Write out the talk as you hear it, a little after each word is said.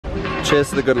Cheers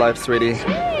to the good life, sweetie.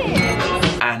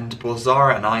 And both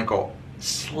Zara and I got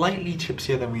slightly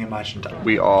tipsier than we imagined.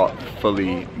 We are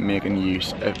fully making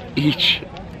use of each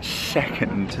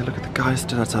second. Look at the guys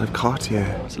stood outside of Cartier.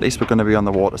 So at least we're going to be on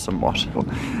the water somewhat. But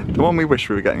the one we wish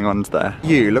we were getting on's there.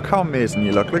 You, look how amazing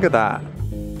you look. Look at that.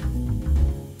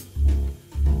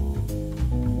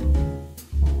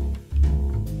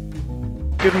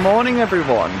 Good morning,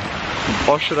 everyone.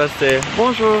 Or should I say,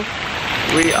 bonjour.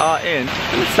 We are in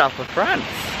the south of France.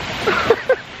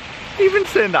 Even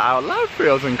saying that out loud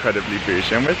feels incredibly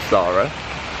bougie. I'm with Zara.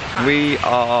 We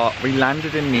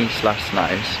landed in Nice last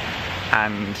night,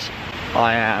 and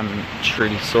I am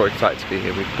truly so excited to be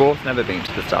here. We've both never been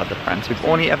to the south of France. We've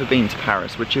only ever been to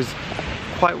Paris, which is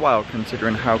quite wild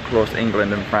considering how close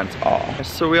England and France are.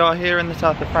 So we are here in the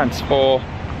south of France for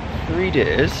 3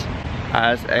 days,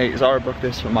 as Zara booked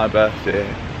this for my birthday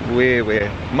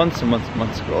way months and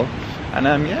months ago. And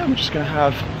yeah, I'm just gonna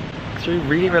have 3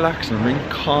 really relaxing, really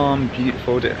calm,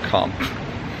 beautiful days.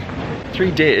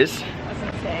 3 days. I was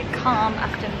going to say, calm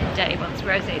after midday once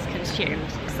rosé is consumed.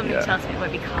 Something tells me it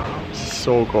won't be calm.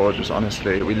 So gorgeous,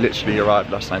 honestly. We literally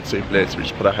arrived last night super late, so we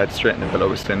just put our heads straight in the villa.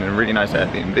 We're staying in a really nice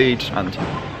Airbnb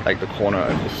and like the corner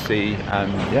of the sea,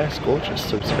 and yeah, it's gorgeous.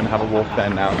 So we're just gonna have a walk there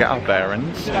now, get our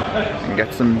bearings, and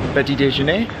get some petit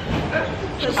déjeuner.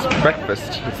 Just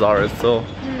breakfast with Zara. So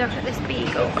look at this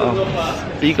beagle.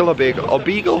 Oh, beagle or bagel? Or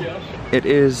beagle? It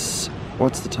is,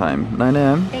 what's the time? 9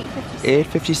 AM?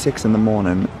 8:56 in the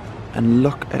morning, and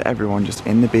look at everyone just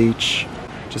in the beach,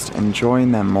 just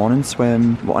enjoying their morning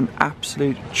swim. What an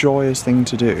absolute joyous thing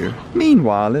to do.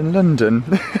 Meanwhile, in London,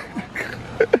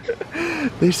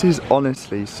 this is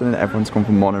honestly stunning. Everyone's gone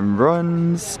for morning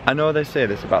runs. I know they say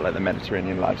this about like the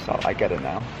Mediterranean lifestyle. I get it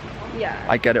now. Yeah.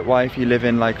 I get it why if you live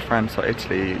in like France or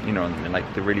Italy, you know, in like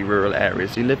the really rural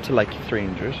areas, you live to like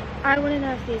 300. I want to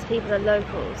know if these people are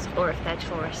locals or if they're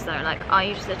tourists though. Like, are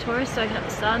you just a tourist soaking up the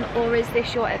sun, or is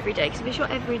this your everyday? Because if it's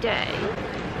your everyday,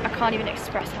 I can't even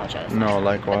express how jealous I am. No,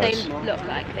 likewise. But they look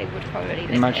like they would probably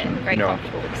live Imagine, here, very you know,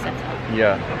 comfortable with the setup.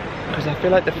 Yeah, because I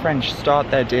feel like the French start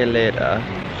their day later,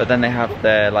 but then they have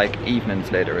their like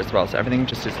evenings later as well. So everything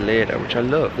just is later, which I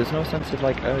love. There's no sense of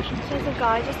like urgency. There's a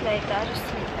guy just laid there, just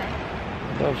sleeping.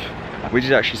 Love. We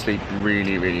did actually sleep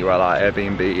really well at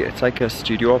Airbnb. It's like a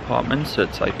studio apartment, so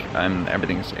it's like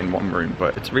everything's in one room,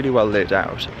 but it's really well laid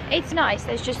out. It's nice.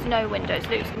 There's just no windows.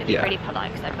 Luke's going to be really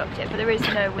polite because I booked it, but there is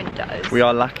no windows. We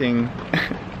are lacking.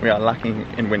 We are lacking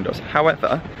in windows.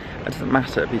 However, it doesn't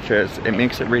matter because it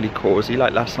makes it really cozy.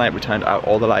 Like last night, we turned out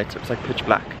all the lights. It was like pitch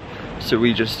black, so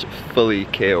we just fully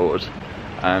KO'd.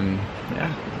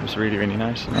 Yeah, it was really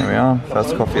nice. There we are,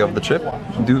 first coffee of the trip.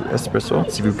 Du espresso,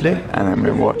 s'il vous plaît. And then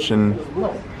we're watching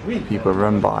people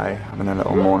run by, having a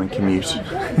little morning commute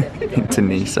into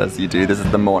Nice, as you do. This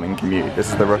is the morning commute. This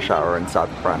is the rush hour in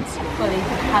South France.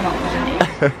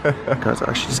 Guys, I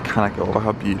actually just cannot get over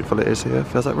how beautiful it is here. It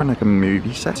feels like we're in like a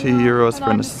movie set. €2 for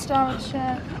an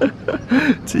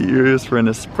 €2 for an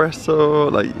espresso.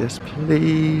 Like, yes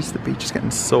please. The beach is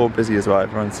getting so busy as well.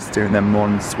 Everyone's just doing their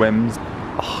morning swims.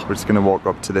 Oh, we're just going to walk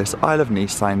up to this I Love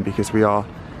Nice sign because we are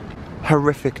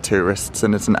horrific tourists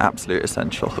and it's an absolute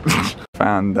essential.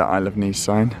 Found the I Love Nice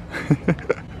sign.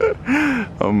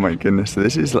 Oh my goodness, so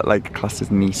this is like classed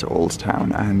as Nice Old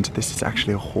Town, and this is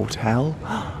actually a hotel.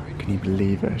 Can you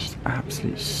believe it? It's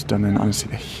absolutely stunning.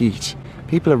 Honestly, the heat.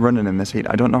 People are running in this heat.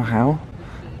 I don't know how,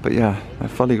 but yeah, they're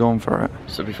fully going for it.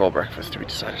 So before breakfast we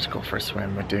decided to go for a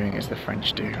swim. We're doing as the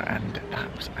French do, and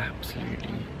that was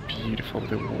absolutely beautiful.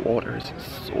 The water is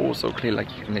so clear, like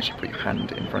you can literally put your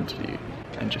hand in front of you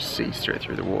and just see straight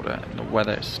through the water, and the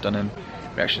weather is stunning.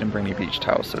 We actually didn't bring any beach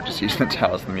towels, so just using the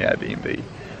towels from the Airbnb,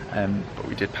 but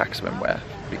we did pack swimwear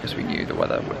because we knew the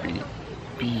weather would be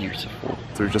beautiful.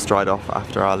 So we just dried off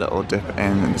after our little dip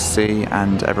in the sea,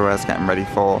 and everywhere's getting ready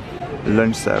for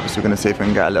lunch service. We're going to see if we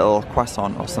can get a little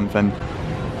croissant or something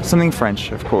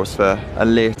French, of course, for a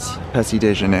late petit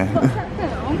déjeuner.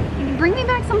 Bring me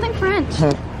back something French.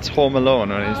 It's Home Alone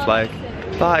when he's like,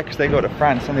 bye, because they go to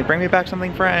France and they bring me back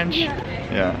something French.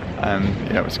 Yeah,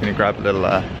 we're just going to grab a little,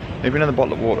 maybe another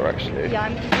bottle of water actually. Yeah,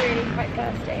 I'm really quite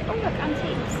thirsty. Oh look,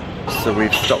 antiques. So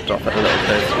we've stopped off at a little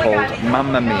place called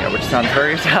Mamma Mia, which sounds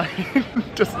very Italian,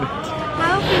 doesn't it?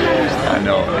 How have you managed that? I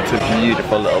know, it's a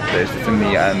beautiful little place. It's in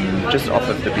the, just off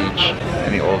of the beach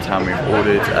in the old town. We've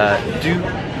ordered,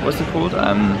 what's it called?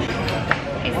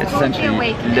 It's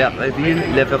essentially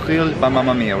L'Avril by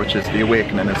Mamma Mia, which is the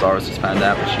awakening, as Zara's just found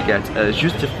out. Which you get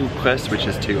Juste de Fruit Presse, which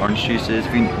is 2 orange juices,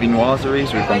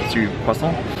 Vinoiseries, we've gone 2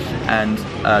 croissants, and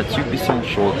 2 Bisson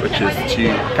Short, which is 2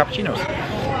 cappuccinos.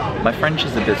 My French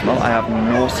is abysmal. I have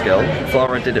no skill.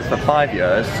 Zara did it for 5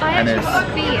 years, and it's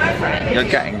French. you're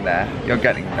getting there. You're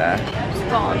getting there. It's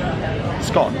gone. It's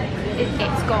gone.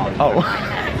 It's gone. Oh.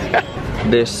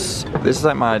 This is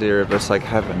like my idea of just like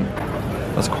heaven.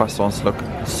 Those croissants look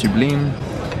sublime,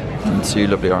 and 2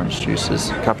 lovely orange juices.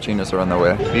 Cappuccinos are on their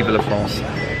way. Vive la France.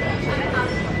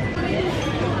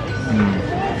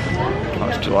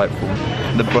 That's delightful.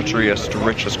 The butteriest,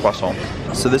 richest croissant.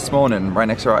 So this morning, right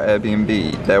next to our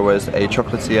Airbnb, there was a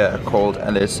chocolatier called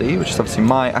LAC, which is obviously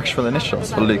my actual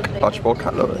initials for Luke Archibald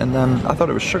Catleugh, and I thought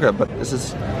it was sugar, but this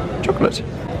is chocolate.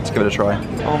 Let's give it a try.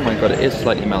 Oh my god, it is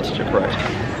slightly melted, you're correct.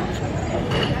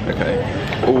 Okay.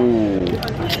 Ooh.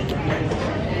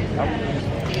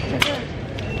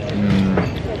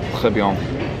 Très bien.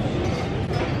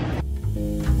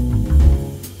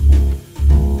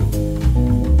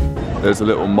 There's a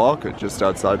little market just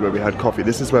outside where we had coffee.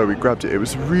 This is where we grabbed it. It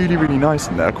was really, really nice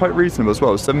in there. Quite reasonable as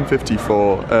well. $7.50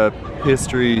 for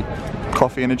pastry,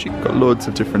 coffee energy. Got loads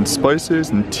of different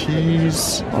spices and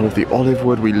teas. All of the olive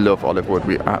wood. We love olive wood.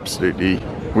 We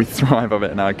thrive on it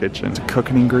in our kitchen.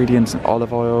 Cooking ingredients and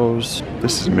olive oils.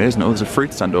 This is amazing. Oh, there's a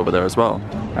fruit stand over there as well.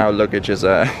 Our luggage is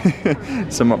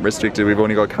somewhat restricted. We've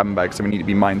only got cabin bags, so we need to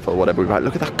be mindful of whatever we've had.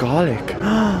 Look at that garlic.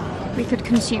 We could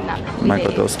consume that. Oh my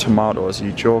god, those tomatoes, are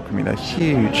you joking me? They're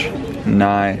huge.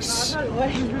 Nice.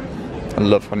 I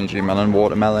love honeydew melon,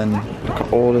 watermelon. Look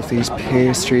at all of these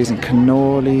pastries and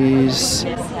cannolis.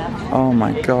 Oh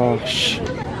my gosh.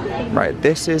 Right,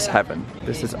 this is heaven.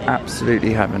 This is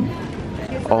absolutely heaven.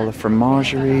 All the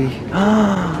fromagerie.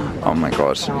 Oh my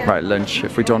god. Right, lunch.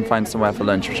 If we don't find somewhere for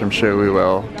lunch, which I'm sure we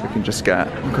will, we can just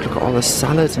get, look at all the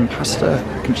salads and pasta.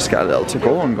 We can just get a little to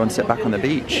go and go and sit back on the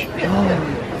beach.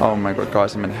 Oh my god,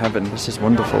 guys, I'm in heaven. This is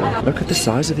wonderful. Look at the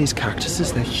size of these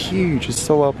cactuses. They're huge. It's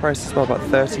so well priced as well, about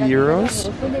 30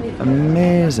 euros.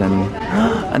 Amazing.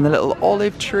 And the little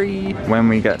olive tree. When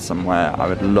we get somewhere, I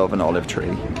would love an olive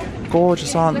tree.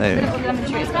 Gorgeous, aren't they?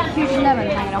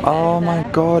 Oh my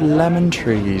god, lemon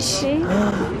trees.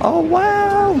 Oh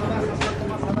wow.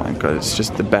 Oh my god, it's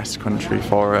just the best country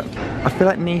for it. I feel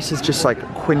like Nice is just like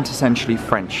quintessentially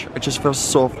French. It just feels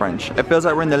so French. It feels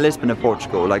like we're in the Lisbon of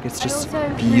Portugal. Like, it's just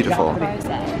beautiful.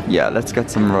 Yeah, let's get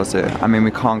some rosé. I mean,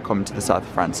 we can't come to the south of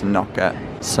France and not get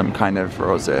some kind of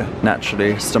rosé.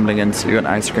 Naturally stumbling into an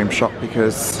ice cream shop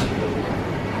because,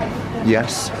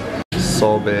 yes,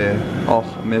 sorbet. Oh,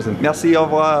 amazing. Merci, au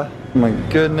revoir. Oh my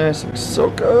goodness, it's so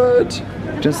good.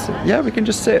 Just, yeah, we can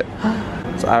just sit.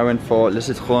 So I went for le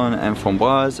citron and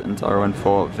framboise, and I went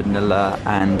for vanilla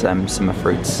and summer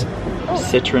fruits.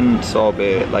 Citron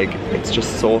sorbet, like, it's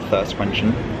just so thirst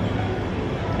quenching.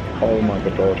 Oh my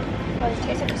good lord. It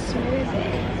tastes like a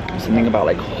smoothie. Something about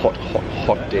like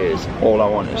hot days. All I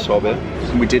want is sorbet.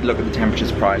 We did look at the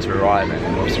temperatures prior to arriving,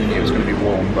 and obviously we knew it was going to be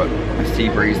warm, but a sea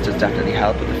breeze does definitely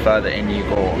help. But the further in you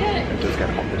go, it does get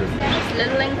hotter, doesn't it? Just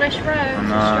little English road.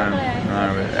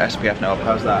 No, SPF no.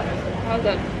 How's that? Hold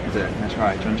on. Is it? Let's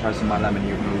try it. Do you want to try some of my lemon?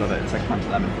 You're going to love it. It's like Fanta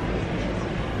lemon.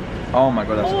 Oh my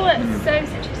god, that's so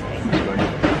citrusy.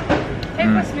 Take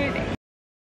my smoothie.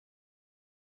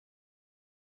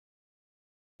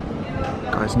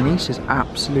 Guys, Nice is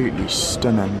absolutely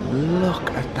stunning.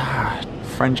 Look at that.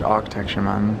 French architecture,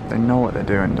 man. They know what they're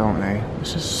doing, don't they?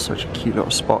 This is such a cute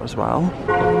little spot as well.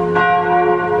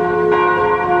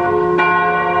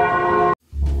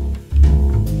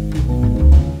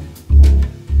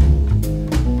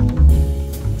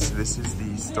 So this is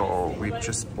the store we've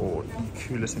just bought. The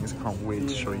coolest things, I can't wait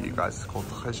to show you guys. It's called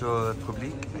Trésor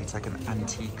Public. It's like an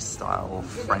antique style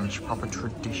French, proper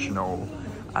traditional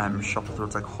shop with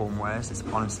loads like homewares. It's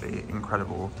honestly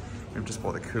incredible. We've just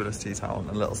bought the coolest tea towel and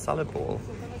a little salad bowl.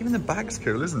 Even the bag's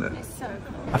cool, isn't it? It's so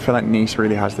cool. I feel like Nice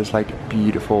really has this like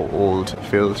beautiful old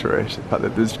feel to it. The fact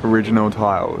that there's original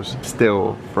tiles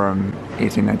still from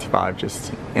 1895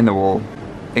 just in the wall.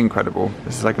 Incredible.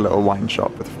 This is like a little wine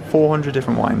shop with 400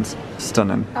 different wines.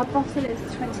 Stunning. Our bottle is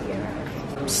 20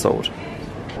 euros. Sold.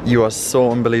 You are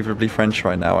so unbelievably French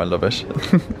right now, I love it.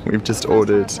 We've just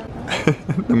ordered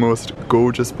the most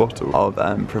gorgeous bottle of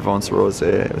Provence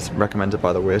Rosé. It was recommended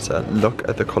by the waiter. Look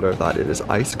at the colour of that, it is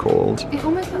ice cold. It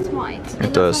almost looks white.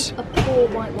 It does. Like a poor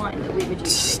white wine that we would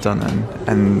use. Stunning.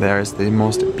 And there's the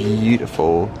most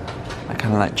beautiful,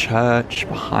 kind of like church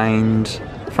behind.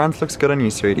 France looks good on you,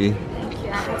 sweetie.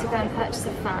 I had to go and purchase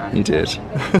a fan. You did.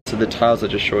 So the tiles I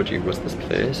just showed you was this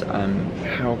place.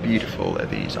 How beautiful are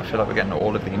these? I feel like we're getting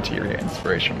all of the interior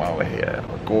inspiration while we're here.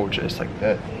 Gorgeous. Like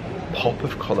the pop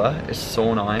of colour is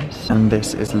so nice. And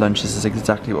this is lunch. This is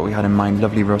exactly what we had in mind.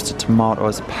 Lovely roasted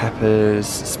tomatoes, peppers,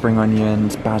 spring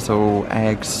onions, basil,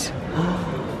 eggs.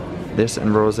 This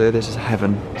and rosé, this is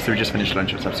heaven. So we just finished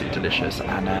lunch, it was absolutely delicious,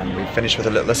 and we finished with a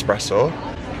little espresso.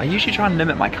 I usually try and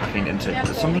limit my caffeine intake.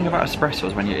 There's something about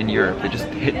espressos when you're in Europe, they just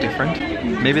hit different.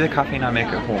 Maybe the caffeine I make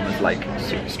at home is like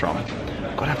super strong.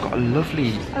 God, I've got a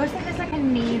lovely... I always think there's like a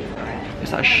need for it.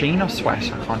 Is that a sheen or sweat?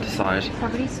 I can't decide.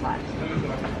 Probably sweat.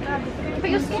 But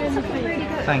your skin's looking really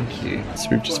good. Thank you. So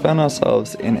we've just found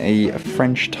ourselves in a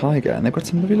French tiger, and they've got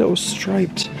some lovely little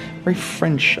striped, very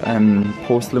French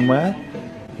porcelain-ware.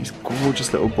 These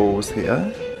gorgeous little bowls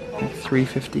here.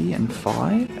 $3.50 and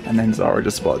 $5. And then Zara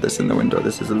just spotted this in the window.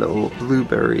 This is a little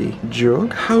blueberry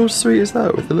jug. How sweet is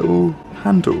that with a little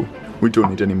handle? We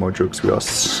don't need any more jugs. We are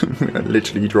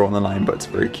literally drawing the line, but it's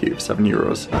very cute,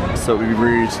 €7. So we'd be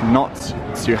rude not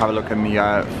to have a look in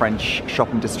the French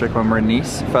shopping district when we're in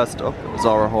Nice. First up,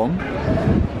 Zara home.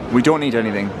 We don't need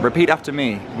anything. Repeat after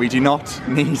me. We do not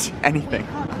need anything.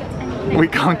 We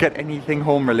can't get anything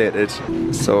home related.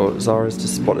 So Zara's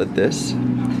just spotted this.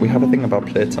 We have a thing about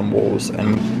plates on walls,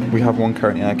 and we have one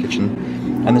currently in our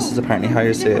kitchen. And this is apparently how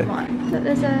you say it. But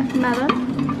there's a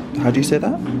melon. How do you say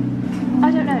that? I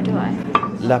don't know, do I?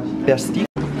 La pastille.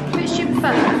 Which do you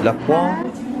prefer? La poire.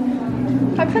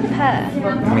 I prefer the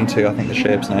pear. Me too, I think the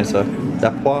shape's nicer. La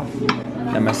poire.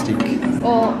 La mastique.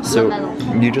 Or so la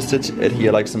melon. You just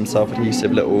adhere like some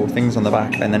self-adhesive little things on the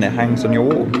back, and then it hangs on your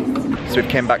wall. So we've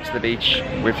came back to the beach,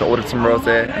 we've ordered some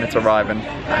rosé, and it's arriving.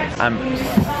 I'm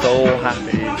so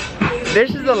happy.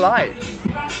 This is the life.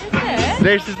 Is it?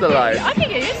 This is the life. I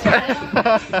think it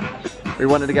is. We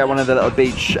wanted to get one of the little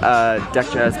beach deck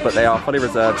chairs, but they are fully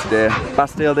reserved today.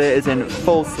 Bastille Day is in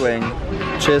full swing.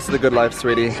 Cheers to the good life,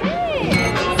 sweetie.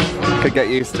 Could get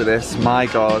used to this. My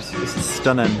God, this is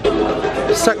stunning.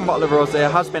 The second bottle of rosé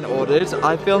has been ordered.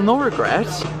 I feel no regret.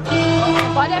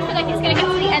 But I don't feel like it's going to get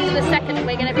to the end of the second and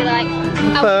we're going to be like, are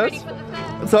we ready for the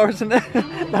third? Sorry, isn't it?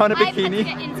 Now in a I've had to bikini.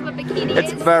 get into a bikini.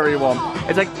 It's very warm.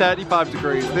 It's like 35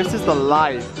 degrees. This is the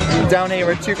life. Down here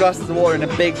with 2 glasses of water in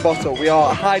a big bottle. We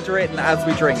are hydrating as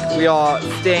we drink. We are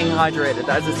staying hydrated.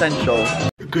 That is essential.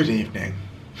 Good evening.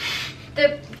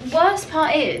 The worst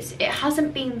part is, it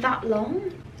hasn't been that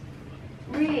long.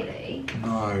 Really?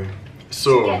 No. To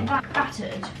So, get that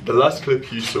battered. the last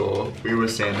clip you saw, we were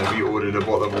saying that we ordered a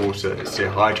bottle of water to stay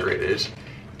hydrated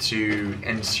to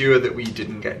ensure that we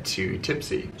didn't get too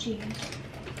tipsy. Jeez.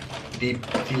 The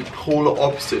polar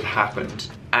opposite happened,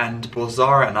 and both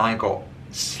Zara and I got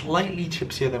slightly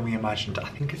tipsier than we imagined. I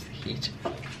think it's the heat.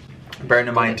 Bearing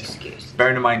in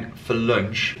mind, for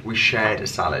lunch we shared a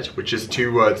salad, which is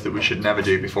 2 words that we should never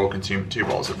do before consuming 2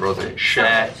 bottles of rosé.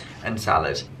 Share and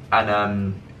salad.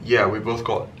 And yeah, we both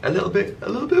got a little bit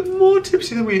more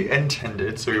tipsy than we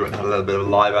intended, so we went and had a little bit of a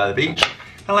lie by the beach,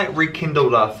 and like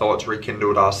rekindled our thoughts,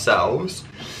 rekindled ourselves,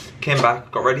 came back,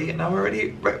 got ready, and now we're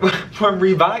ready. We're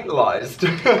revitalized.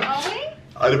 Are we?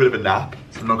 I had a bit of a nap,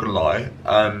 I'm not gonna lie.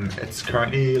 It's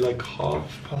currently like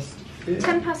 8:30.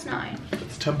 10 past 9.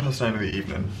 It's 10 past 9 in the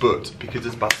evening, but because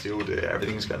it's Bastille Day,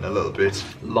 everything's getting a little bit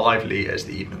lively as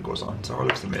the evening goes on. Zara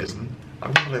looks amazing.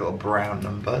 I've got a little brown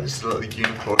number. This is a little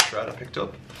unicorn shirt I picked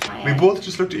up. We both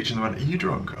just looked at each other and went, "Are you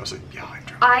drunk?" I was like, "Yeah, I'm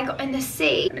drunk." I got in the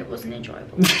sea and it wasn't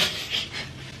enjoyable.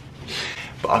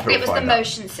 But I feel It was fine the now.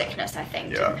 motion sickness, I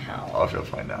think, Yeah, didn't help. I feel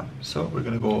fine now. So we're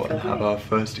gonna go and have our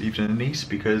first evening in Nice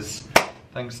because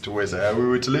thanks to Wizz Air, we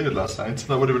were delayed last night, so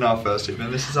that would have been our first evening.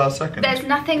 This is our second. There's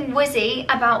nothing whizzy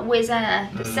about Wizz Air.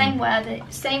 The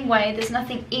same way, there's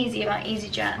nothing easy about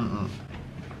EasyJet.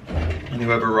 And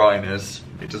whoever Ryan is,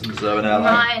 he doesn't deserve an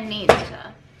airline. Ryan needs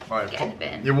to Right, get in the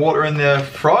bin. your water in the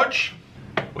fridge.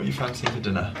 What are you fancying for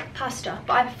dinner? Pasta,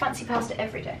 but I fancy pasta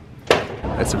every day.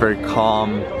 It's a very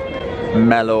calm,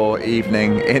 mellow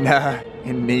evening in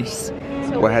Nice.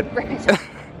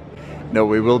 No,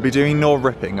 we will be doing no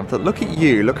ripping. I thought, look at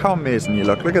you, look how amazing you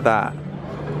look at that.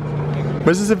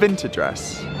 Was this a vintage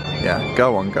dress? Yeah,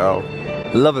 go on girl.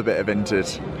 Love a bit of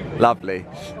vintage. Lovely.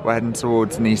 We're heading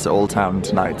towards Nice Old Town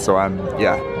tonight, so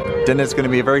yeah. Dinner's going to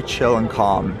be a very chill and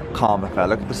calm affair.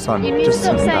 Look at the sun. You need to just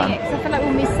stop sitting saying down. it, because I feel like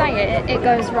when we say it, it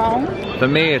goes wrong. For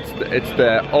me, it's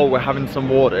the oh, we're having some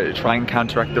water to try and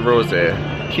counteract the rosé.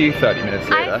 Cue 30 minutes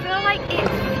later. I feel like it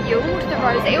fueled the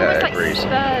rose. It almost like agreed.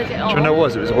 spurred it on. Do you know what it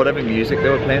was? It was whatever music they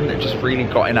were playing that just really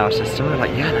got in our system. We're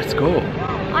like, yeah, let's go.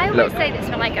 I always say this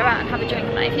when I go out and have a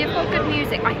drink. Like, if you've got good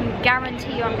music, I can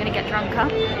guarantee you I'm going to get drunker.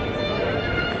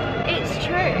 It's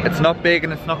true. It's not big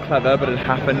and it's not clever, but it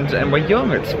happened and we're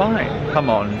young, it's fine. Come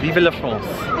on, vive la France.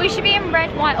 We should be in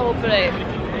red, white or blue.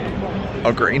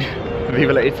 Or green.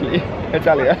 Vive la Italy.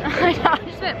 Italia. I know, I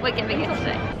just meant we're giving it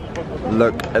today.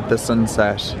 Look at the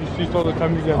sunset.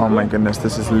 Oh my goodness,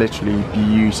 this is literally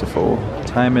beautiful.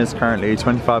 Time is currently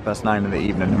 9:25 in the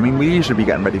evening. I mean, we usually be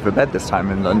getting ready for bed this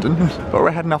time in London, but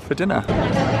we're heading off for dinner.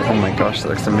 Oh my gosh, that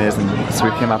looks amazing. So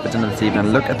we came out for dinner this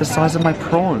evening. Look at the size of my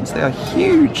prawns. They are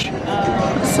huge.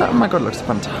 Oh my god, it looks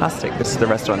fantastic. This is the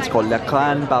restaurant. It's called Le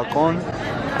Clan Balcon,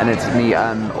 and it's in the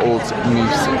Old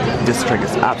Nice district.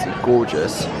 It's absolutely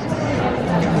gorgeous.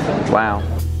 Wow.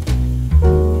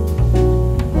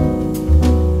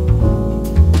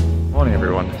 Morning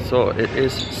everyone. So it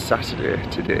is Saturday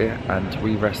today and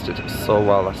we rested so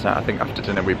well last night. I think after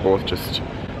dinner we both just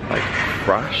like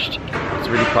crashed. It's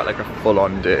really quite like a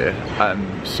full-on day.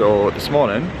 So this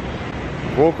morning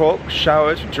woke up,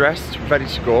 showered, dressed, ready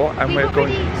to go, and we're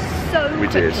going. So we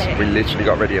did. We literally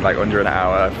got ready in like under an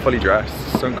hour, fully dressed,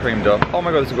 sun creamed up. Oh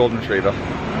my god, it's a golden retriever.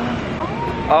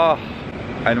 Oh,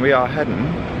 and we are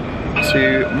heading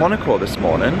to Monaco this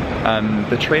morning.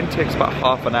 The train takes about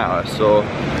half an hour, so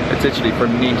it's literally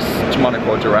from Nice to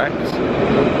Monaco direct.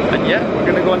 And yeah, we're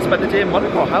gonna go and spend the day in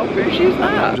Monaco. How bougie is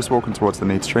that? We're just walking towards the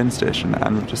Nice train station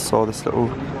and we just saw this little,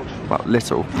 well,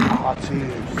 little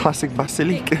classic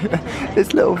basilique.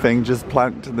 This little thing just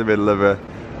planked in the middle of a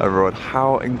road.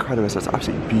 How incredible is that? It's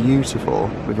absolutely beautiful.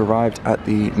 We've arrived at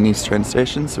the Nice train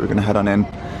station, so we're gonna head on in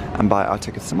and buy our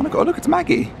tickets to Monaco. Oh look, it's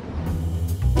Maggie.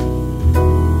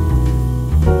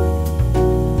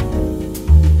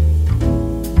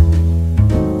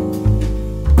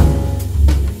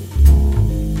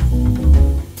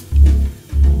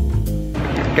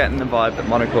 Getting the vibe that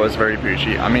Monaco is very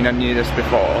bougie. I mean, I knew this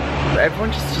before, but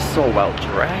everyone's just so well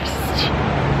dressed.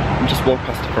 And just walk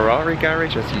past a Ferrari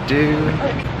garage as you do.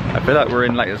 I feel like we're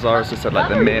in, like Zara just said, like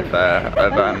the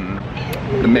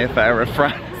Mayfair of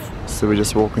France. So we're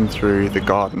just walking through the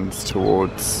gardens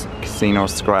towards Casino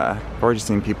Square. I've already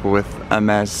seen people with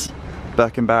Hermes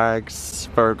Birkin bags,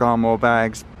 Ferragamo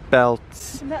bags,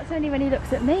 belts. And that's only when he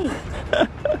looks at me.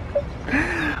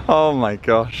 Oh my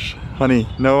gosh. Honey,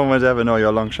 no one would ever know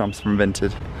your Longchamps from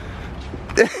Vinted.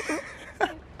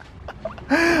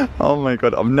 Oh my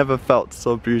god, I've never felt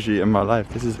so bougie in my life.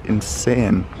 This is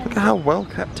insane. Look at how well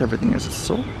kept everything is. It's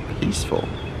so peaceful.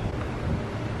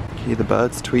 You hear the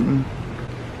birds tweeting.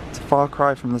 It's a far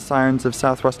cry from the sirens of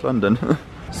southwest London.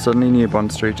 Suddenly New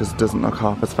Bond Street just doesn't look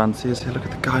half as fancy as here. Look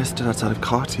at the guy stood outside of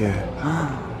Cartier.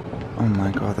 Oh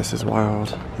my god, this is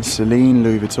wild. Celine,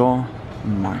 Louis Vuitton. Oh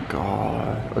my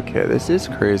god. Okay, this is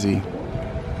crazy.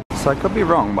 So I could be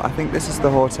wrong, but I think this is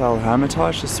the Hotel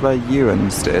Hermitage. This is where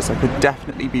Ewan stays. I could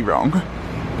definitely be wrong,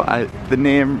 but the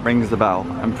name rings the bell.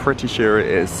 I'm pretty sure it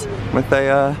is. With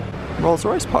a Rolls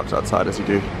Royce parked outside as you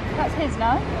do. That's his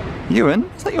now. Ewan,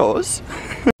 is that yours?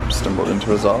 Stumbled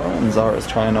into a Zara and Zara's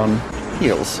trying on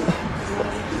heels.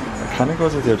 It kind of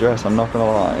goes with your dress, I'm not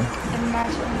gonna lie.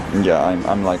 Imagine. Yeah,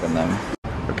 I'm liking them.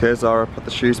 Okay, Zara put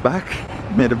the shoes back.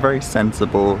 Made a very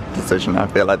sensible decision. I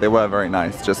feel like they were very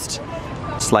nice, just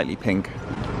slightly pink.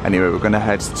 Anyway, we're gonna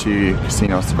head to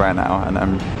Casino Square now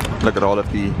and look at all of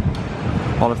the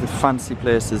fancy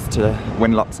places to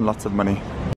win lots and lots of money.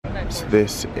 So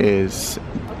this is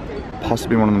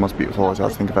possibly one of the most beautiful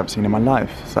hotels I think I've ever seen in my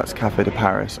life. So that's Café de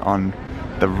Paris on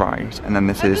the right, and then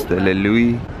this is the Le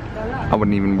Louis. I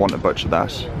wouldn't even want to butcher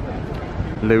that.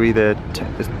 Louis the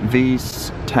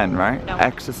V's 10, right? No.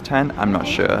 X is 10, I'm not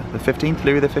sure. The 15th,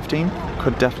 Louis the 15th?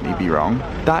 Could definitely be wrong.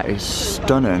 That is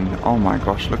stunning. Oh my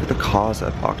gosh, look at the cars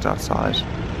that are parked outside.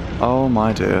 Oh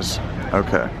my days.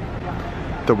 Okay.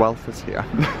 The wealth is here.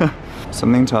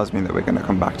 Something tells me that we're gonna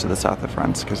come back to the south of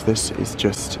France because this is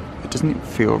just, it doesn't even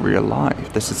feel real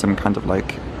life. This is some kind of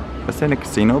like, let's say a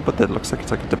casino, but it looks like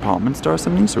it's like a department store or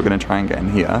something, so we're gonna try and get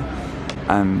in here.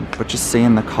 But just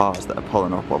seeing the cars that are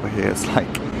pulling up over here, it's like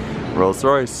Rolls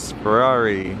Royce,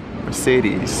 Ferrari,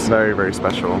 Mercedes. Very, very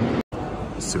special.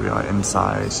 So we are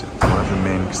inside one of the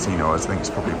main casinos. I think it's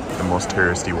probably the most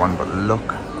touristy one, but look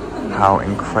how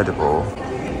incredible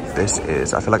this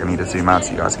is. I feel like I need to zoom out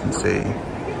so you guys can see.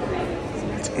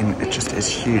 It just is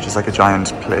huge. It's like a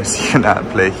giant place you can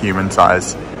play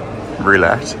human-sized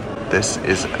roulette. This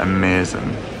is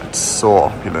amazing. It's so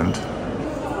opulent.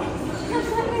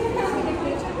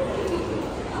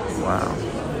 Wow.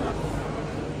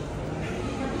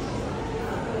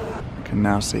 You can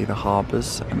now see the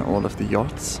harbours and all of the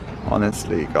yachts.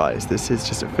 Honestly, guys, this is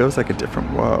just, it feels like a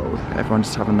different world. Everyone's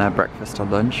just having their breakfast or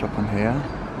lunch up on here.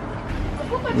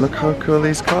 Look how cool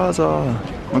these cars are.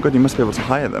 Oh my god, you must be able to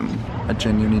hire them. I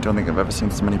genuinely don't think I've ever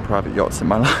seen so many private yachts in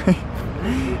my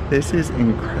life. This is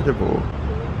incredible.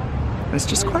 And it's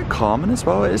just quite calming as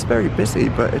well. It is very busy,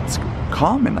 but it's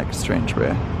calm in like a strange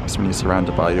way. Because when you're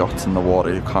surrounded by yachts in the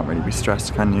water, you can't really be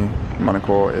stressed, can you?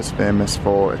 Monaco is famous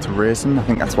for its racing. I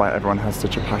think that's why everyone has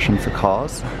such a passion for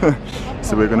cars.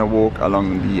 So we're gonna walk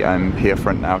along the pier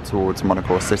front now towards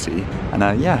Monaco City, and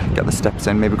yeah, get the steps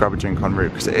in, maybe grab a drink en route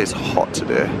because it is hot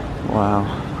today. Wow,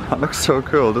 that looks so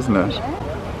cool, doesn't it?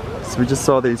 So we just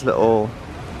saw these little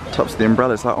tops of the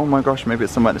umbrellas, like, oh my gosh, maybe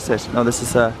it's somewhere to sit. No, this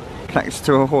is connected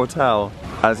to a hotel.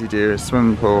 As you do, a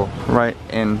swimming pool right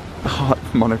in the heart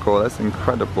of Monaco. That's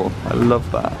incredible. I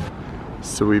love that.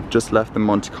 So we've just left the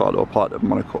Monte Carlo part of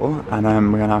Monaco, and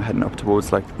we're now heading up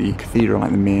towards like the cathedral,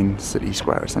 like the main city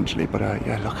square essentially. But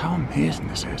yeah, look how amazing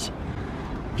this is.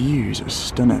 Views are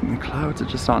stunning. The clouds are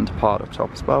just starting to part up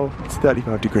top as well. It's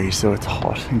 35 degrees, so it's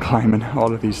hot, and climbing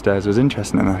all of these stairs was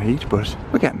interesting in the heat, but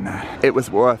we're getting there. It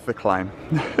was worth the climb.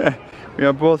 We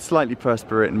are both slightly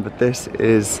perspirating, but this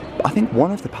is, I think,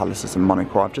 one of the palaces in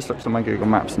Monaco. I've just looked at my Google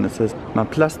Maps and it says La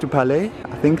Place du Palais.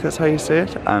 I think that's how you say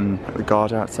it. The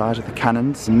guard outside with the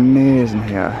cannons. Amazing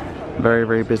here. Very,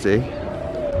 very busy.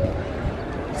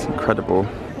 It's incredible.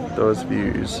 Those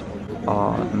views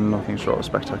are nothing short of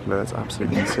spectacular. It's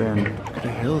absolutely insane. Look at the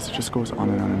hills, it just goes on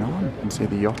and on and on. You can see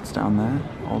the yachts down there,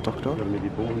 all docked up.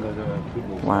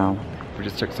 Wow. We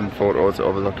just took some photos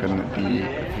overlooking the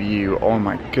view. Oh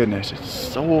my goodness, it's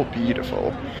so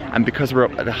beautiful. And because we're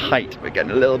up at a height, we're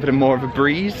getting a little bit more of a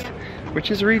breeze,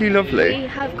 which is really lovely. We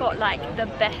have got like the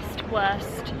best,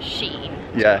 worst sheen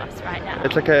yeah. to us right now.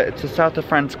 It's like it's a south of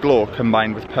France glow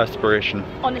combined with perspiration.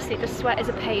 Honestly, the sweat is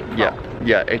a paid prop.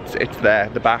 Yeah, it's there,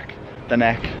 the back, the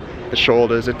neck, the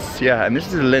shoulders, yeah, and this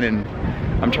is linen.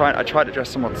 I try to dress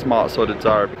somewhat smart, so did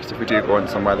Zara, because if we do go in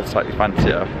somewhere that's slightly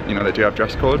fancier, you know, they do have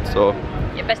dress code, so.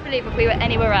 Yeah, best believe if we were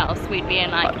anywhere else, we'd be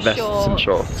in like vests shorts. and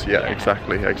shorts, yeah,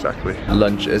 exactly.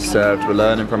 Lunch is served. We're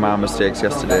learning from our mistakes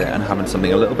yesterday and having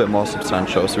something a little bit more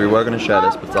substantial. So we were going to share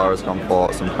this, but Zara's gone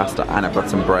for some pasta and I've got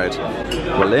some bread.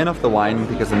 We're laying off the wine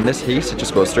because in this heat, it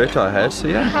just goes straight to our head, so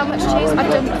yeah. How much cheese? I've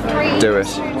done 3. Do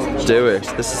it. Do it.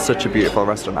 This is such a beautiful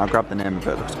restaurant. I'll grab the name of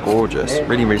it. It looks gorgeous.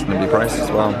 Really reasonably priced as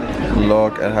well.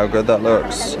 Look at how good that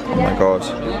looks. Oh my god.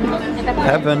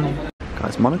 Heaven.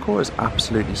 Guys, Monaco is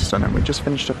absolutely stunning. We just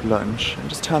finished up lunch and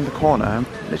just turned the corner,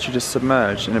 literally just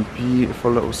submerged in a beautiful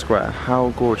little square.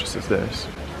 How gorgeous is this?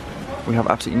 We have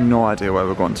absolutely no idea where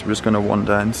we're going, so we're just going to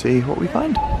wander and see what we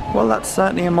find. Well, that's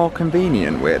certainly a more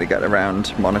convenient way to get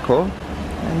around Monaco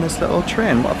in this little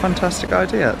train. What a fantastic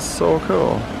idea. It's so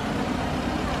cool.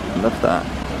 Love that.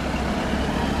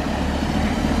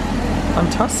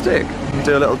 Fantastic. We'll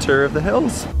do a little tour of the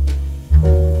hills.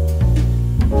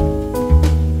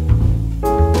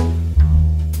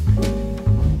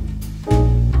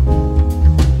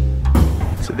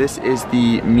 This is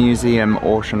the Museum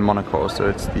Ocean Monaco, so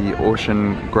it's the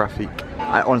oceanographic.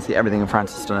 Honestly, everything in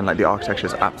France is stunning, like the architecture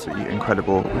is absolutely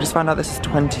incredible. We just found out this is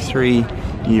 23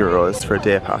 euros for a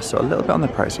day pass, so a little bit on the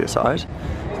pricier side.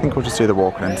 I think we'll just do the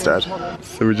walking instead.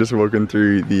 So we're just walking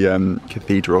through the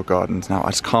cathedral gardens now. I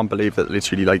just can't believe that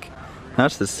literally, like,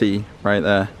 that's the sea right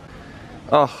there.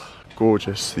 Oh,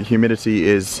 gorgeous. The humidity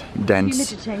is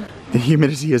dense. The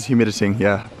humidity is humiditing,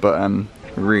 yeah, but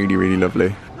really, really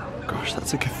lovely. Gosh,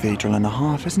 that's a cathedral and a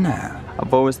half, isn't it?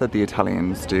 I've always said the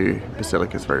Italians do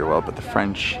basilicas very well, but the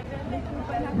French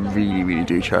really, really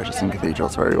do churches and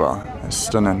cathedrals very well. It's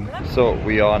stunning. So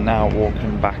we are now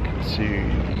walking back to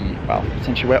the, well,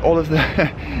 essentially where all of the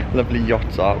lovely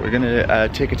yachts are. We're going to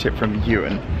take a tip from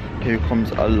Ewan, who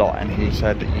comes a lot, and he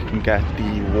said that you can get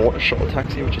the water shuttle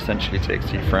taxi, which essentially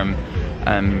takes you from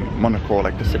Monaco,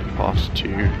 like the city part, to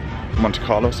Monte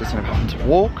Carlo, so it's important to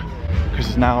walk.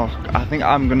 Because now, I think,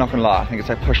 I'm not gonna lie, I think it's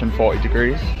like pushing 40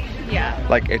 degrees. Yeah.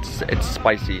 Like it's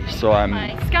spicy, so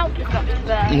my scalp just got to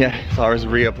burn. Yeah, so I was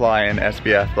reapplying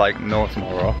SPF like no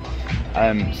tomorrow.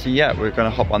 So yeah, we're gonna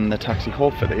hop on the taxi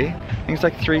hopefully. I think it's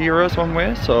like 3 euros one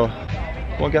way, so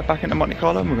we'll get back into Monte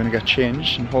Carlo and we're gonna get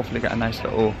changed and hopefully get a nice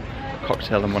little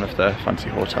cocktail in one of the fancy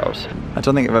hotels. I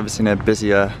don't think I've ever seen a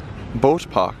busier boat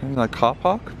park, like car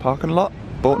park, parking lot,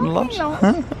 boating lot.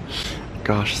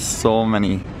 Gosh, so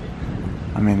many.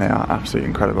 I mean, they are absolutely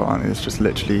incredible, aren't they? There's just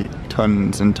literally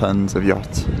tons and tons of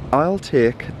yachts. I'll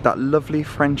take that lovely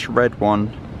French red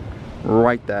one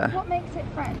right there. What makes it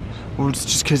French? Well, it's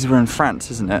just because we're in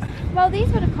France, isn't it? Well, these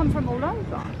would have come from all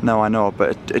over. No, I know,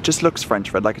 but it just looks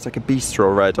French red, like it's like a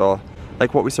bistro red, or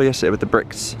like what we saw yesterday with the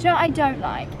bricks. Do you know what I don't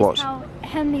like? What? It's how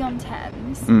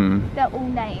Henley-on-Thames, they're all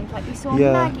named, like we saw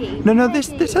Maggie. No,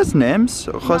 this has names.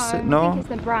 No, I think it's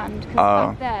the brand, because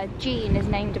back there, Jean is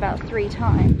named about 3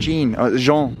 times. Jean,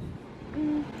 Jean.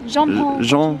 Jean-Paul.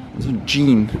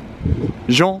 Jean.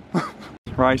 Jean.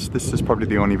 Right, this is probably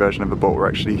the only version of the boat we're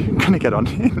actually going to get on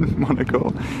in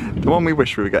Monaco. The one we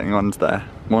wish we were getting on's there.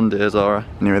 One day, Zara.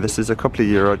 Anyway, this is a couple of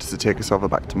euros to take us over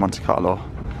back to Monte Carlo.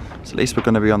 So at least we're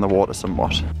going to be on the water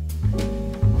somewhat.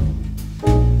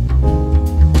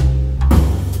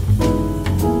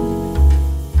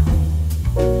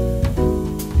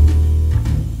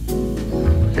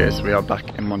 Okay, so we are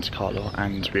back in Monte Carlo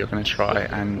and we are going to try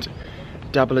and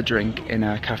dabble a drink in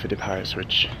a Café de Paris,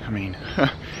 which, I mean,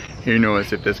 who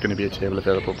knows if there's going to be a table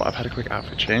available, but I've had a quick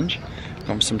outfit change.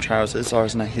 Got some trousers,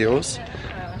 Zara's and heels.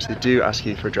 So they do ask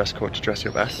you for a dress code to dress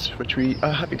your best, which we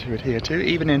are happy to adhere to,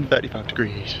 even in 35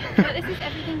 degrees. But this is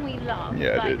everything we love.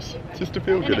 Yeah, like, it is. It's just to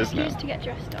feel good, isn't it? To get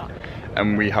dressed up.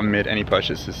 And we haven't made any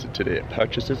purchases today.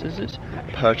 Purchases, is it?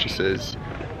 Purchases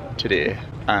today.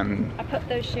 I put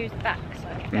those shoes back so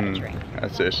I can get a drink.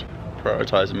 That's it.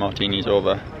 Prioritising martinis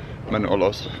over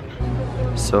Manolos.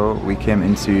 So we came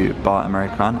into Bar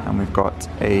American and we've got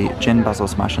a gin basil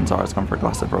smash and Zara's gone for a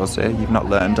glass of rosé. You've not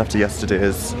learned after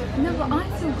yesterday's. No, but I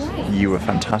feel great. You were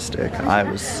fantastic. I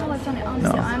was. That's how I've done it.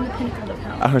 Honestly, No. I'm the pinnacle of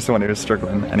health. I was the one who was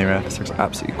struggling. Anyway, this looks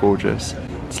absolutely gorgeous.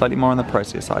 Slightly more on the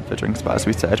pricier side for drinks, but as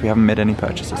we said, we haven't made any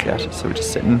purchases yet. So we're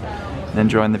just sitting and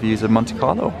enjoying the views of Monte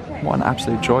Carlo. What an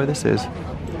absolute joy this is.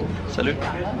 Salut.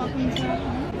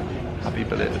 Happy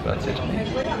belated birthday to me.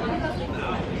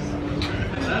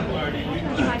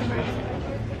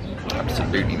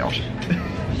 Absolutely not.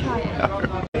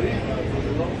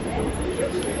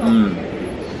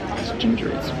 It's ginger,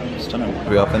 it's stunning.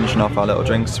 We are finishing off our little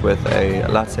drinks with a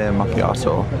latte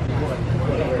macchiato.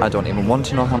 I don't even want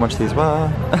to know how much these were.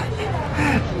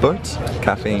 But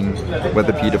caffeine with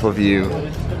a beautiful view,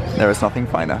 there is nothing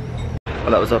finer.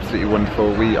 Well, that was absolutely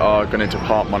wonderful. We are going to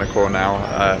depart Monaco now.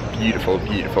 A beautiful,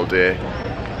 beautiful day.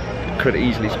 Could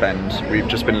easily spend, we've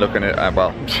just been looking at,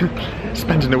 well,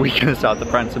 spending a week in the south of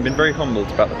France and been very humbled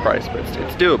about the price, but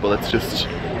it's doable. It's just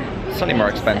slightly more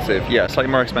expensive. Yeah, slightly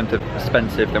more expensive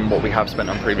than what we have spent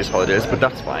on previous holidays, but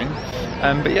that's fine.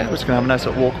 But yeah, we're just going to have a nice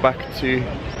little walk back to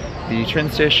the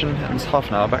train station and it's half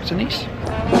an hour back to Nice.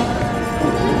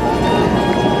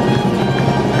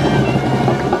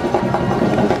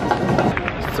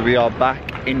 So we are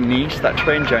back in Nice. That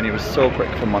train journey was so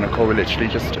quick from Monaco. We literally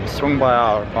just swung by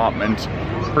our apartment,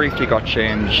 briefly got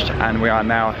changed, and we are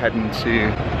now heading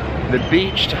to the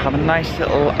beach to have a nice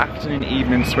little afternoon,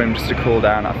 evening swim just to cool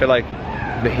down. I feel like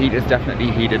the heat is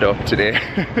definitely heated up today.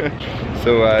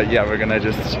 So yeah, we're gonna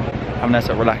just have a nice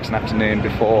little relaxing afternoon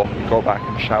before we go back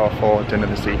and shower for dinner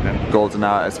this evening. Golden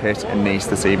hour has hit in Nice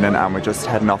this evening and we're just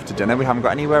heading off to dinner. We haven't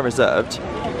got anywhere reserved.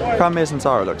 Look how amazing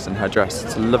Zara looks in her dress.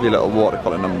 It's a lovely little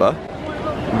watercolour number.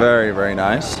 Very, very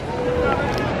nice.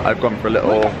 I've gone for a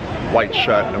little white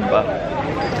shirt number,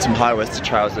 some high-waisted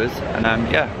trousers, and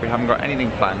yeah, we haven't got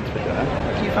anything planned for dinner.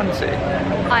 What do you fancy?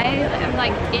 I am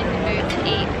like in the mood to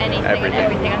eat anything and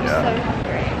everything. I'm so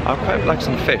hungry. I'd quite like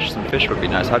some fish. Some fish would be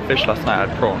nice. I had fish last night, I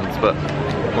had prawns, but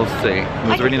we'll see. It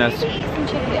was really nice.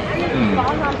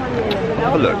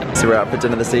 Have a look. So we're out for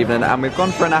dinner this evening and we've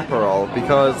gone for an Aperol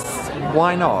because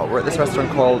why not? We're at this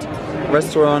restaurant called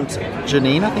Restaurant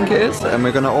Janine, I think it is, and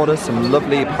we're going to order some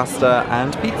lovely pasta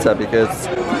and pizza because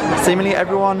seemingly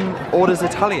everyone orders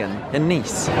Italian in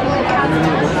Nice.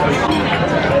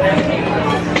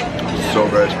 So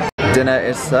good. Dinner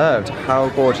is served. How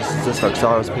gorgeous does this look?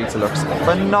 Zara's pizza looks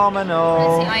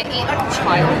phenomenal. I eat like a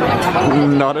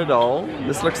child. Not at all.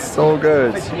 This looks so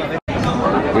good.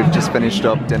 We've just finished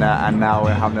up dinner and now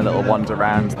we're having a little wander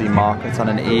around the market on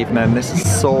an evening. This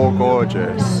is so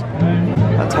gorgeous.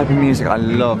 That type of music I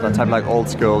love. That type of like old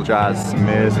school jazz. It's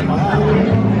amazing.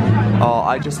 Oh,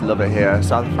 I just love it here.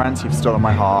 South of France, you've stolen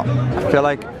my heart. I feel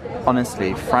like,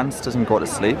 honestly, France doesn't go to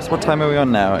sleep. So what time are we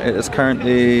on now? It is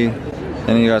currently,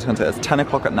 and you guys can say it's 10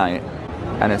 o'clock at night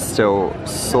and it's still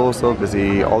so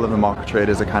busy. All of the market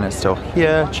traders are kind of still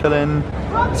here chilling.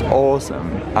 It's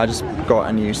awesome. I just got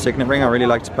a new signet ring. I really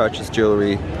like to purchase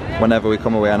jewelry whenever we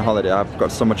come away on holiday. I've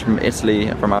got so much from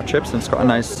Italy from our trips and it's got a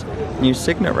nice new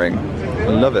signet ring. I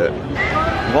love it.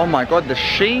 Oh my god, the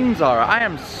sheens are, I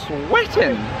am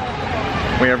sweating.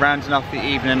 We are rounding off the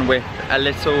evening with a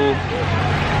little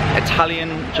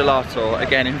Italian gelato,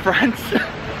 again in France.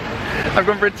 I've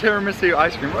gone for a tiramisu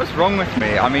ice cream. What's wrong with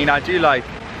me? I mean, I do like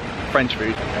French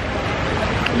food.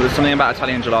 There's something about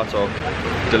Italian gelato.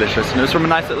 Delicious. And it was from a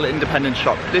nice little independent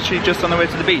shop, literally just on the way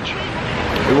to the beach.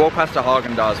 We walked past a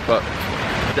Haagen-Dazs, but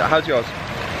how's yours?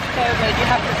 So good, you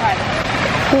have to try it.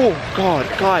 Oh god,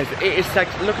 guys, it is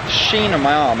sexy. Look at the sheen on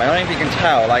my arm. I don't know if you can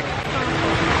tell, like,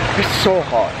 it's so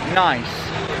hot. Nice,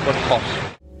 but hot.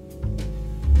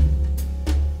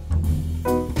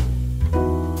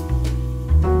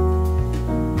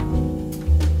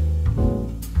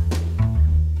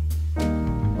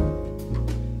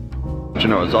 Do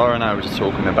you know, Zara and I were just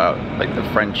talking about like the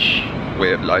French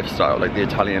way of lifestyle, like the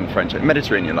Italian, French,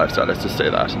 Mediterranean lifestyle, let's just say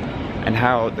that, and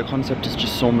how the concept is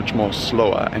just so much more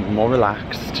slower and more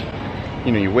relaxed.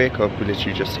 You know, you wake up, we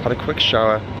literally just had a quick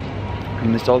shower,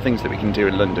 and there's all things that we can do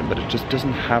in London, but it just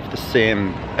doesn't have the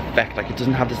same effect. Like, it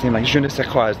doesn't have the same, like, je ne sais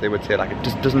quoi, as they would say. Like, it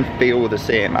just doesn't feel the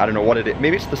same. I don't know what it is.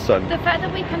 Maybe it's the sun. The fact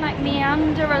that we can like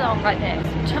meander along like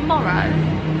this. Tomorrow,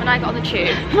 when I got on the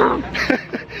tube,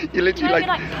 you literally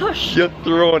like push. You're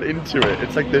thrown into it.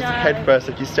 It's like this head first,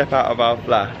 like you step out of our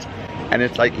flat, and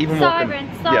it's like even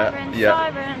walking.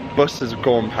 Siren. Buses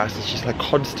going past. It's just like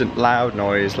constant loud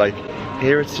noise. Like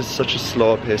here, it's just such a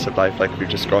slower pace of life. Like we've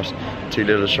just got 2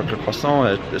 little chocolate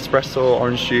croissant, espresso,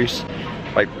 orange juice,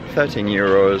 like 13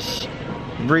 euros.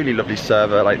 Really lovely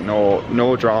server, like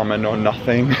no drama, no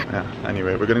nothing. Yeah,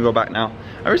 anyway, we're gonna go back now.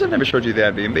 I realize I've never showed you the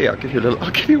Airbnb.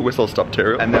 I'll give you a whistle stop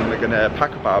tour, and then we're gonna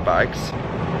pack up our bags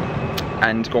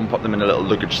and go and put them in a little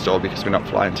luggage store because we're not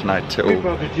flying tonight till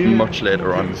much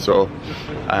later on. So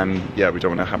yeah, we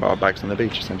don't want to have our bags on the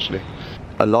beach essentially.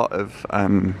 A lot of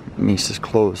Nice is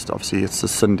closed. Obviously it's a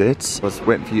Sunday. I was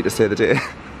waiting for you to say the day.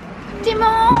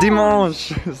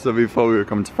 Dimanche! So before we were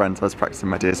coming to France, I was practicing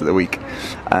my days of the week.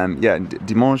 Yeah,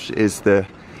 Dimanche is the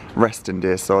resting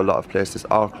day, so a lot of places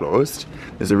are closed.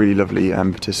 There's a really lovely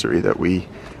patisserie that we're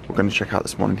going to check out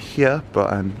this morning here,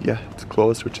 but yeah, it's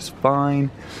closed, which is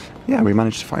fine. Yeah, we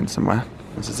managed to find somewhere.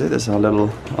 This is it. This is our little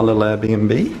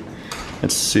Airbnb.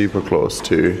 It's super close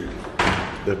to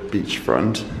the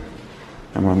beachfront,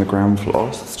 and we're on the ground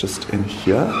floor, so it's just in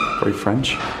here. Very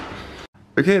French.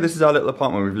 Okay, this is our little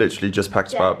apartment. We've literally just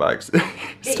packed up our bags.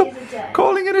 Stop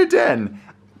calling it a den.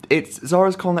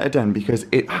 Zara's calling it a den because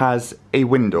it has a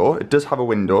window. It does have a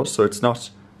window, so it's not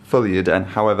fully a den.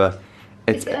 However,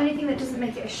 it's the only thing that doesn't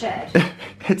make it a shed.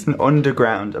 It's an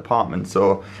underground apartment,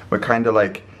 so we're kind of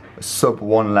like sub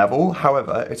 1 level.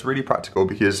 However, it's really practical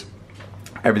because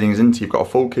everything's in. You've got a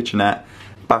full kitchenette,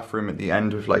 bathroom at the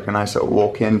end with like a nice little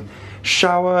walk-in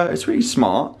shower. It's really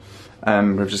smart.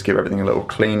 We've just give everything a little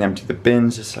clean, empty the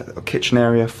bins. It's like a little kitchen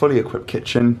area, fully equipped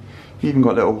kitchen. You even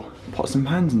got little pots and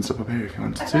pans and stuff up here if you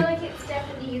wanted to. I feel like it's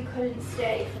definitely you couldn't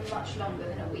stay for much longer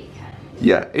than a weekend.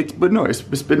 Yeah, but no, it's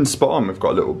been spot on. We've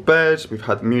got a little bed, we've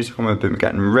had the music on, we've been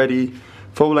getting ready.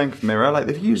 Full length mirror, like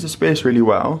they've used the space really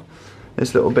well.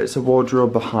 There's little bits of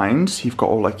wardrobe behind. So you've got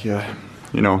all like your,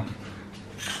 you know,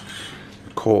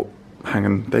 coat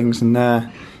hanging things in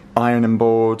there. Ironing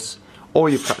boards, all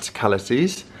your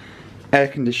practicalities. Air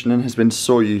conditioning has been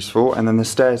so useful, and then the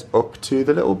stairs up to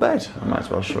the little bed. I might as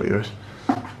well show you it.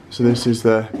 So this is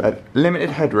the bed. Limited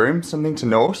headroom, something to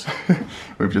note.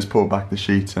 We've just pulled back the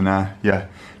sheets and yeah,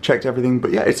 checked everything.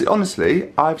 But yeah, it's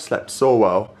honestly, I've slept so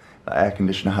well. The air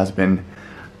conditioner has been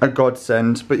a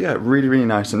godsend. But yeah, really, really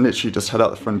nice. And literally just head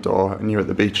out the front door and you're at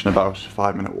the beach in about a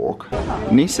 5-minute walk.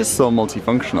 Nice is so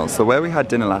multifunctional. So where we had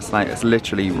dinner last night is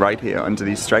literally right here under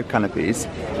these striped canopies.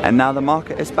 And now the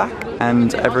market is back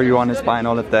and everyone is buying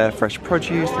all of their fresh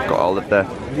produce. They've got all of their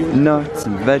nuts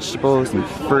and vegetables and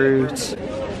fruit.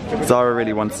 Zara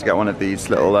really wants to get one of these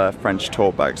little French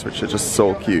tote bags, which are just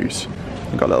so cute.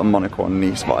 They've got a little Monoco and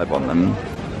Nice vibe on them.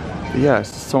 But yeah,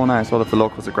 it's so nice. All of the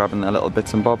locals are grabbing their little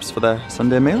bits and bobs for their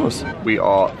Sunday meals. We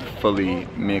are fully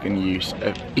making use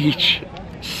of each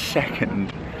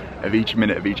second, of each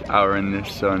minute, of each hour in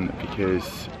this sun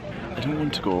because I don't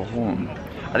want to go home.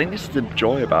 I think this is the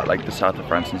joy about like the south of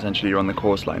France, and essentially you're on the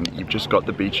coastline. You've just got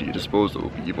the beach at your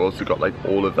disposal, but you've also got like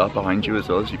all of that behind you as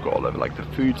well. So you've got all of like the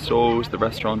food stalls, the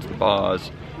restaurants, the bars.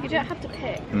 You don't have to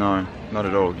pick. No, not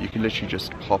at all. You can literally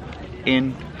just hop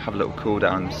in, have a little cool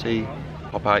down and see,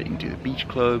 hop out, you can do the beach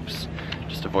clubs,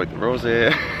 just avoid the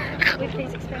rosé. Will you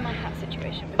please explain my hat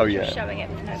situation? Oh yeah. Showing it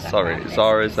with no sorry,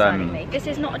 Zara's This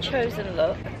is not a chosen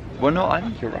look. Well, no, I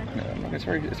think you're rocking it. It's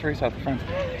very south of France.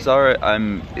 Zara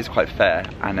is quite fair,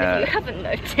 and if you haven't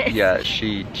noticed. Yeah,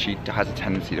 she has a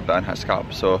tendency to burn her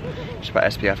scalp, so she put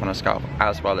SPF on her scalp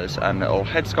as well as a little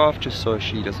headscarf just so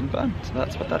she doesn't burn. So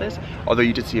that's what that is. Although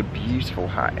you did see a beautiful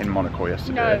hat in Monaco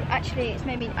yesterday. No, actually, it's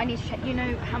maybe I need to check. You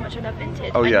know how much I love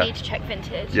vintage. Oh yeah. I need to check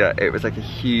vintage. Yeah, it was like a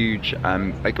huge,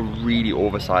 like a really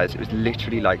oversized. It was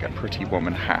literally like a Pretty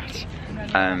Woman hat.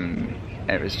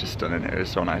 It was just stunning. It was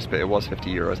so nice, but it was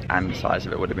 50 euros, and the size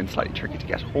of it would have been slightly tricky to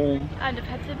get home. And I've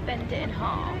had to bend it in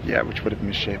half. Yeah, which would have been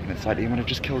misshapen it slightly and would have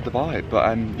just killed the vibe.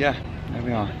 But yeah, there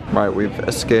we are. Right, we've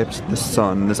escaped the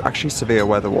sun. There's actually severe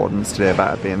weather wardens today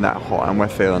about it being that hot, and we're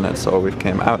feeling it. So we've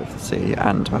came out of the sea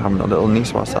and we're having a little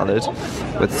niçoise salad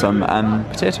with some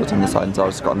potatoes on the side. And so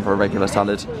I've just gotten for a regular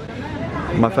salad.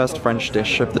 My first French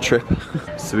dish of the trip.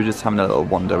 So we're just having a little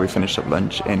wander. We finished up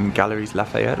lunch in Galeries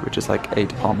Lafayette, which is like a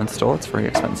department store. It's very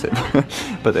expensive.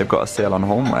 But they've got a sale on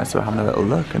homeware, so we're having a little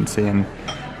look and seeing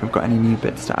if we've got any new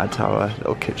bits to add to our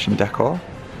little kitchen decor.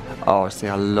 Oh, see,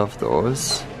 I love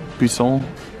those. Buisson.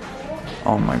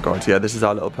 Oh my god, yeah, this is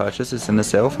our little purchase. It's in the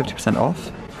sale, 50%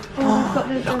 off. Oh,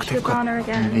 they've got the banner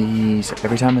again. These,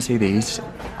 every time I see these,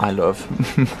 I love.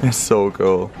 They're so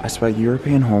cool. I swear,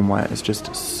 European homeware is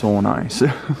just so nice.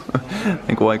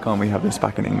 Like, why can't we have this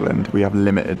back in England? We have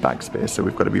limited bag space, so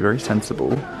we've got to be very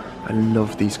sensible. I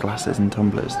love these glasses and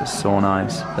tumblers. They're so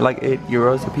nice. They're like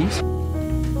 €8 a piece.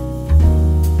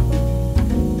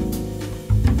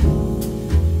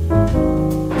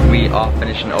 We are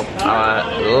finishing up our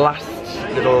last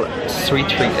little sweet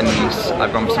treat in Nice.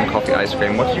 I've gone for some coffee ice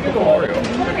cream. What did you go for? Oreo?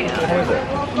 How is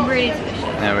it? Really delicious.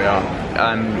 There we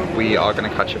are. We are going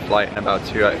to catch a flight in about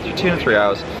 2 to 3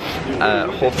 hours.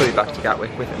 Hopefully back to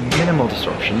Gatwick with minimal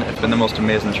disruption. It's been the most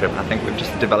amazing trip, and I think we've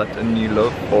just developed a new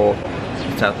love for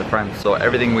the south of France. So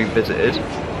everything we visited,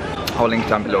 I'll link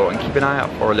down below, and keep an eye out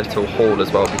for a little haul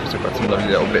as well, because we've got some lovely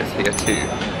little bits here too.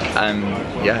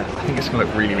 Yeah, I think it's gonna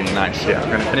look really, really nice. Yeah,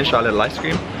 we're gonna finish our little ice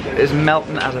cream. It is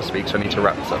melting as I speak, so I need to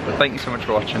wrap this up. But thank you so much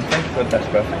for watching. Thank you for the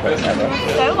best birthday present ever.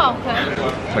 So welcome.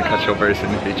 I'll catch you all very soon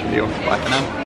in the future video. Bye for now.